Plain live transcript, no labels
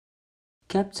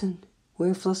Captain, we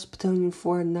have lost Battalion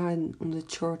 4 and 9 on the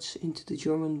charge into the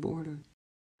German border.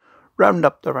 Round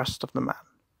up the rest of the men.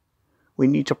 We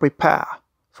need to prepare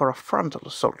for a frontal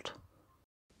assault.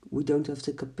 We don't have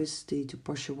the capacity to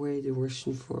push away the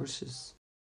Russian forces.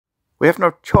 We have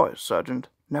no choice, Sergeant.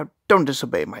 Now don't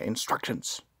disobey my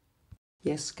instructions.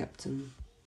 Yes, Captain.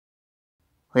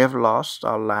 We have lost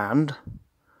our land,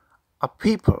 our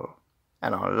people,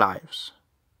 and our lives.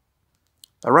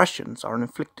 The Russians are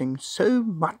inflicting so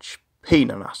much pain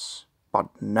on us, but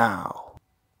now,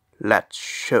 let's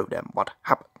show them what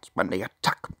happens when they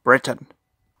attack Britain.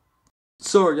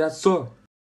 Sir, yes, sir.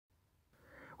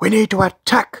 We need to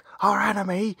attack our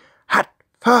enemy head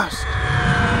first.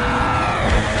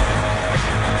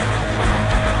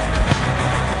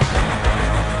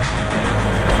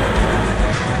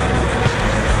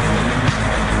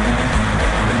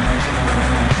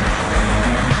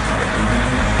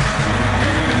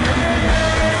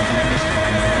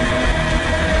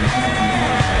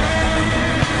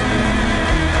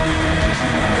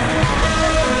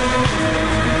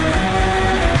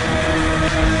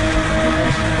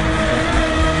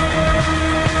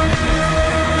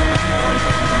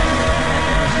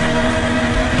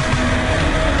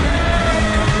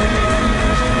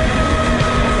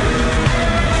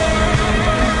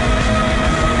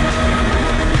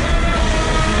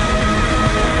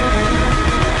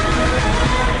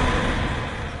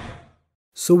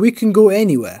 So we can go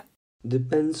anywhere?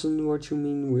 Depends on what you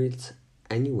mean with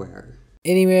anywhere.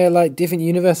 Anywhere like different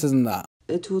universes and that?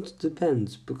 It would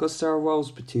depend, because there are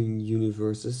walls between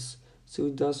universes, so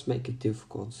it does make it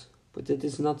difficult. But it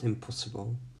is not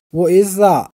impossible. What is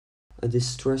that? A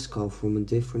distress call from a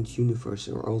different universe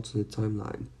or alternate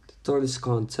timeline. The Tardis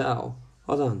can't tell.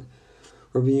 Hold on.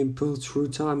 We're being pulled through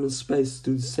time and space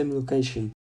to the same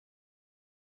location.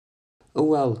 Oh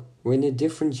well, we're in a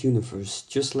different universe,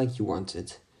 just like you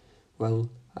wanted. Well,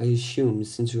 I assume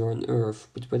since you're on Earth,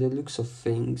 but by the looks of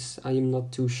things, I am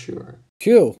not too sure.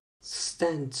 Cool.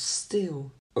 Stand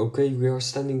still. Okay, we are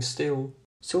standing still.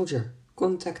 Soldier,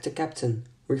 contact the captain.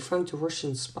 We found the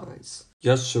Russian spies.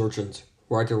 Yes, Sergeant.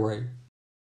 Right away.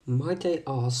 Might I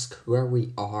ask where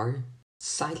we are?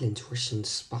 Silent Russian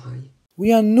spy.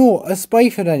 We are not a spy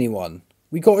for anyone.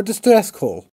 We got a distress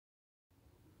call.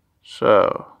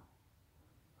 So,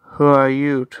 who are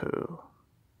you two?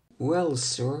 Well,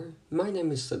 sir, my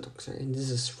name is the Doctor and this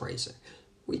is Fraser.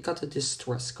 We got a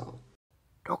distress call.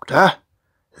 Doctor?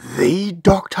 The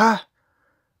Doctor?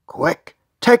 Quick,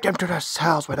 take them to their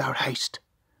cells without haste.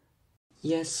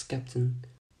 Yes, Captain.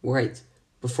 Wait,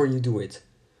 before you do it.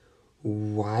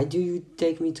 Why do you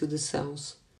take me to the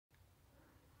cells?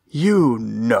 You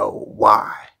know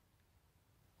why.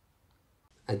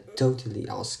 I'm totally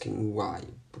asking why,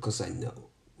 because I know.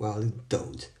 Well, you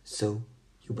don't, so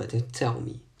you better tell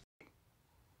me.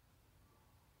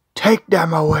 Take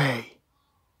them away.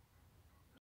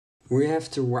 We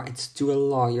have to write to a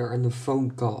lawyer and a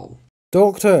phone call.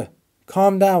 Doctor,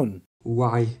 calm down.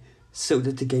 Why? So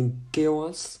that they can kill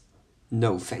us?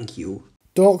 No, thank you.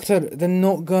 Doctor, they're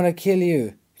not gonna kill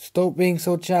you. Stop being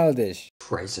so childish.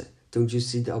 Fraser, don't you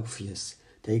see the obvious?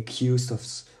 They accused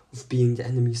us of being the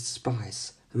enemy's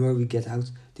spies, and when we get out,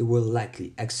 they will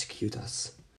likely execute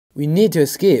us. We need to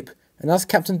escape, and ask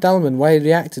Captain Dalman why he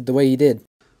reacted the way he did.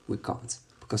 We can't,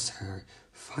 because there are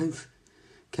 5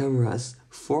 cameras,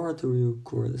 4 audio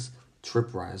recorders,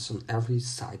 tripwires on every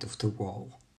side of the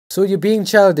wall. So you're being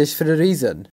childish for a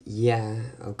reason? Yeah,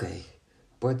 okay.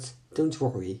 But don't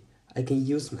worry, I can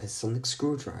use my sonic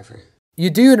screwdriver. You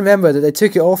do remember that they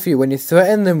took it off you when you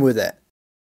threatened them with it?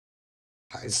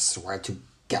 I swear to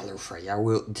Gallifrey, I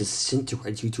will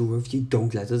disintegrate you two if you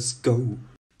don't let us go.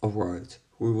 Alright,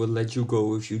 we will let you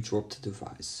go if you drop the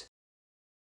device.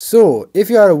 So, if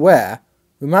you are aware,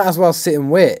 we might as well sit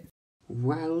and wait.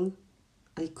 Well,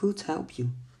 I could help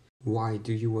you. Why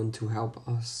do you want to help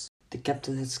us? The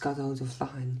captain has got out of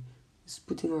line. He's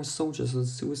putting our soldiers on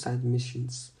suicide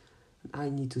missions. And I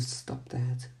need to stop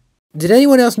that. Did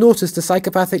anyone else notice the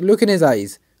psychopathic look in his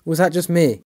eyes? Was that just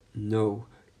me? No,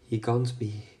 he can't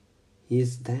be. He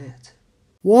is dead.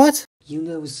 What? You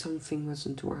know something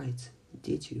wasn't right,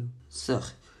 did you? Sir,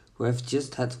 we have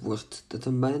just had word that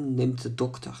a man named the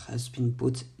Doctor has been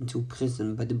put into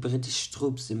prison by the British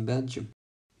troops in Belgium.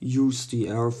 Use the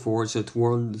Air Force at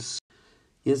once.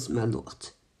 Yes, my lord.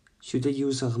 Should I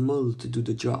use our mole to do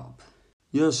the job?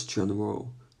 Yes,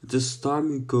 General. It is time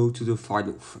we go to the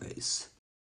final phase.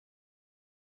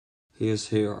 He is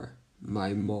here,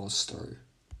 my master.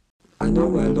 I know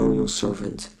my loyal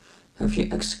servant. Have you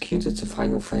executed the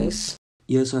final phase?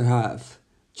 Yes, I have.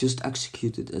 Just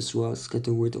executed as well as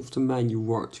getting rid of the man you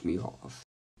warned me of.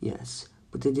 Yes,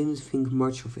 but I didn't think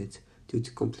much of it due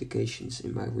to complications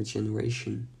in my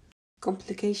regeneration.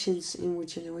 Complications in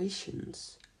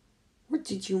regenerations? What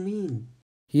did you mean?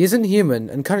 He isn't human,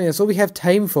 and currently that's all we have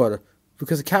time for,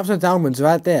 because the captain endowment's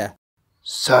right there.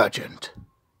 Sergeant,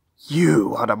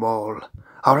 you are the mole.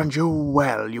 Aren't you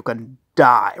well? You can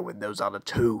die with those other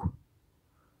two.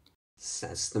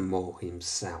 Says the mole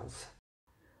himself.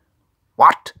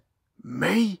 What?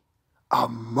 Me? A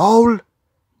mole?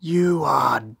 You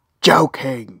are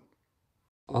joking.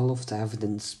 All of the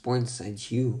evidence points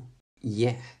at you.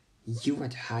 Yeah, you are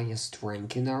the highest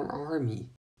rank in our army.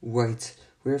 Wait,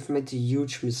 we have made a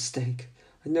huge mistake.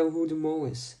 I know who the mole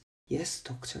is. Yes,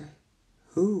 Doctor.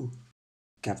 Who?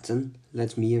 Captain,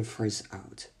 let me and Fraser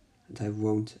out, and I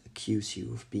won't accuse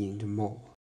you of being the mole.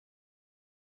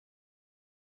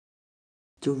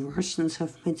 The Russians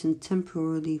have made a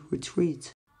temporary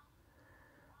retreat.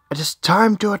 It is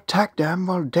time to attack them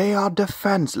while they are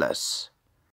defenseless.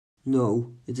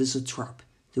 No, it is a trap.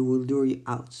 They will lure you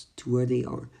out to where they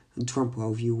are and trample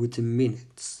over you within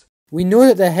minutes. We know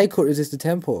that their headquarters is the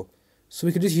temple, so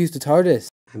we could just use the Tardis.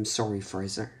 I'm sorry,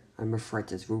 Fraser. I'm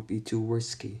afraid it will be too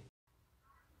risky.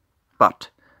 But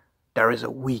there is a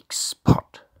weak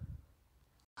spot.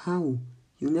 How?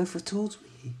 You never told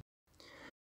me.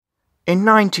 In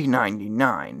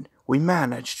 1999, we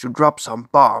managed to drop some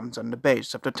bombs on the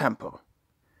base of the temple.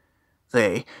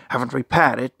 They haven't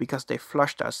repaired it because they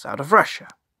flushed us out of Russia,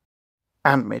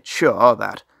 and made sure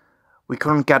that we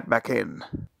couldn't get back in.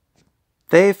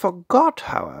 They forgot,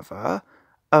 however,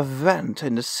 a vent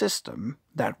in the system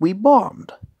that we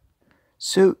bombed.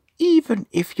 So even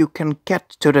if you can get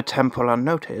to the temple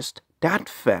unnoticed, that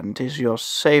vent is your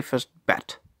safest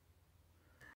bet.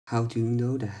 How do you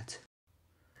know that?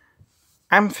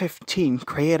 M15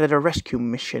 created a rescue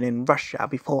mission in Russia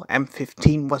before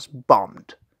M15 was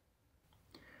bombed.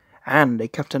 And they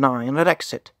kept an eye on that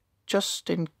exit, just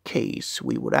in case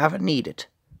we would ever need it.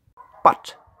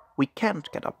 But we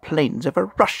can't get our planes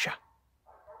over Russia.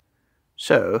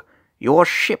 So your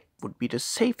ship would be the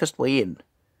safest way in,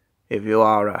 if you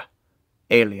are a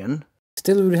alien.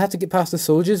 Still, we would have to get past the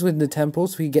soldiers within the temple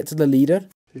so we could get to the leader.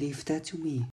 Leave that to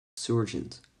me.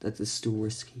 Sergeant, that is too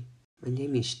risky. My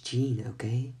name is Jean,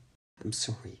 okay? I'm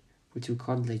sorry, but we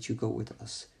can't let you go with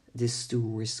us. It is too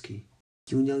risky.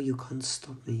 You know you can't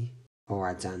stop me.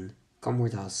 Alright then, come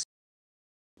with us.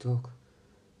 Doc,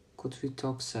 could we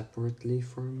talk separately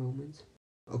for a moment?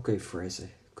 Okay, Fraser,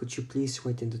 could you please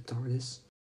wait in the Tardis?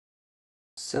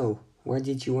 So, why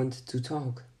did you want to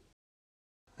talk?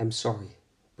 I'm sorry,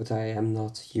 but I am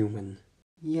not human.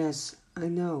 Yes, I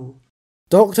know.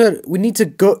 Doctor, we need to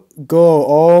go.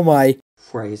 Oh my.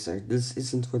 Fraser, this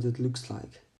isn't what it looks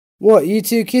like. What, you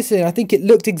two kissing? I think it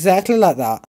looked exactly like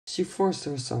that. She forced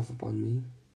herself upon me.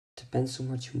 Depends on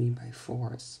what you mean by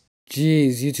force.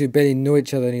 Jeez, you two barely know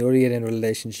each other and you're already in a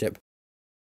relationship.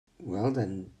 Well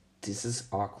then, this is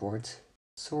awkward.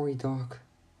 Sorry, Doc.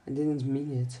 I didn't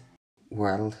mean it.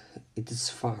 Well, it is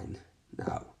fine.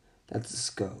 Now, let us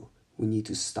go. We need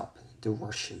to stop the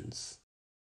Russians.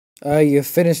 You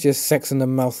finished your sex in the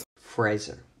mouth.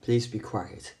 Fraser, please be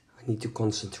quiet. I need to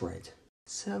concentrate.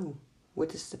 So,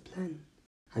 what is the plan?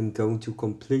 I'm going to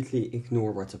completely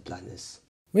ignore what the plan is.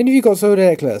 When have you got so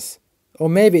reckless? Or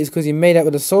maybe it's because you made out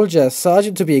with a soldier,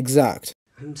 sergeant to be exact.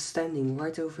 I'm standing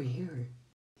right over here.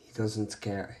 He doesn't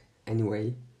care.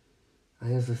 Anyway, I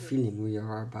have a feeling we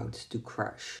are about to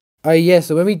crash. Yes,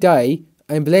 so when we die,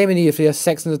 I'm blaming you for your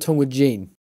sex in the tongue with Jean.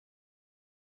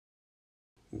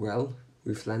 Well,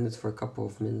 we've landed for a couple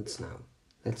of minutes now.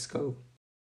 Let's go.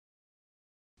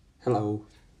 Hello,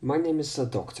 my name is the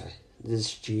Doctor. This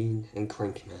is Jean and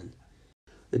Crankman.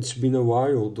 It's been a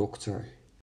while, Doctor.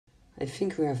 I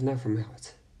think we have never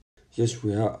met. Yes,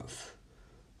 we have.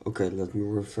 Okay, let me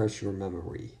refresh your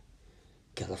memory.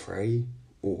 Gallifrey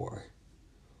or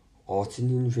Autumn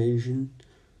Invasion?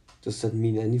 Does that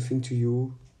mean anything to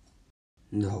you?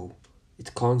 No,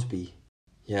 it can't be.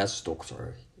 Yes,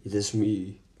 Doctor, it is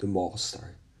me, the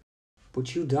Master.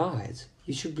 But you died.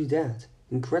 You should be dead.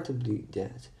 Incredibly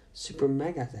dead. Super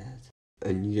mega dead.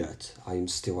 And yet, I am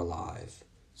still alive.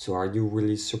 So are you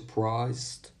really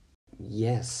surprised?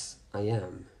 Yes, I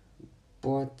am.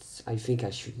 But I think I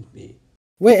shouldn't be.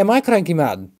 Wait, am I Cranky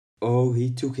Man? Oh,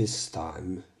 he took his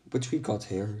time. But we got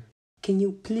here. Can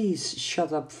you please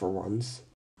shut up for once?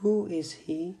 Who is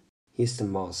he? He's the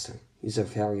Master. He's a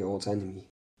very old enemy.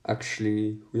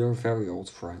 Actually, we are very old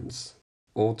friends.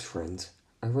 Old friend,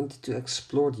 I wanted to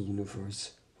explore the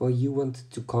universe, while you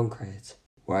wanted to conquer it.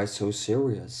 Why so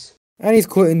serious? And he's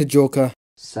quoting the Joker.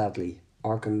 Sadly,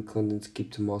 Arkham couldn't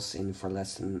keep the moss in for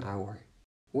less than an hour.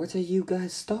 What are you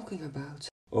guys talking about?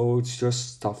 Oh, it's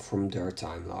just stuff from their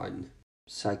timeline.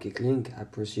 Psychic link, I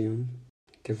presume.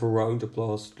 Give a round of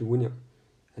applause to the winner.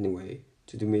 Anyway,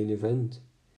 to the main event.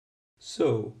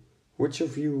 So, which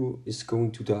of you is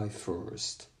going to die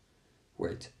first?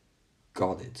 Wait,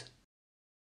 got it.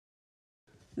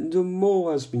 The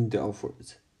mole has been dealt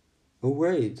with. Oh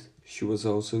wait, she was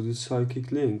also the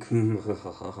psychic link.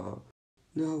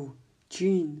 No,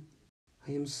 Jean,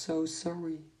 I am so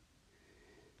sorry.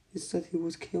 Is that he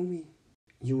would kill me?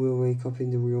 You will wake up in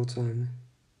the real time.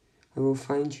 I will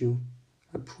find you,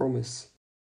 I promise.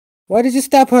 Why did you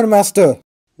stab her, Master?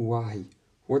 Why?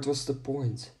 What was the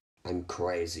point? I'm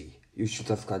crazy. You should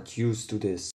have got used to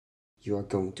this. You are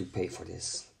going to pay for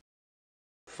this.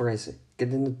 Fraser, get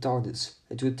in the Tardis.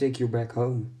 It will take you back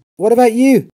home. What about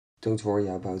you? Don't worry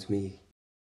about me.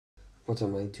 What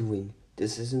am I doing?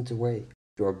 This isn't the way.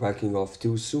 You are backing off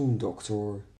too soon,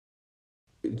 Doctor.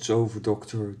 It's over,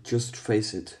 Doctor. Just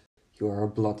face it. You are a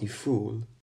bloody fool.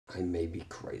 I may be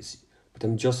crazy, but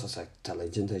I'm just as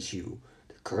intelligent as you.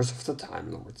 The curse of the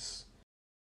Time Lords.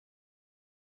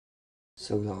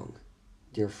 So long,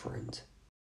 dear friend.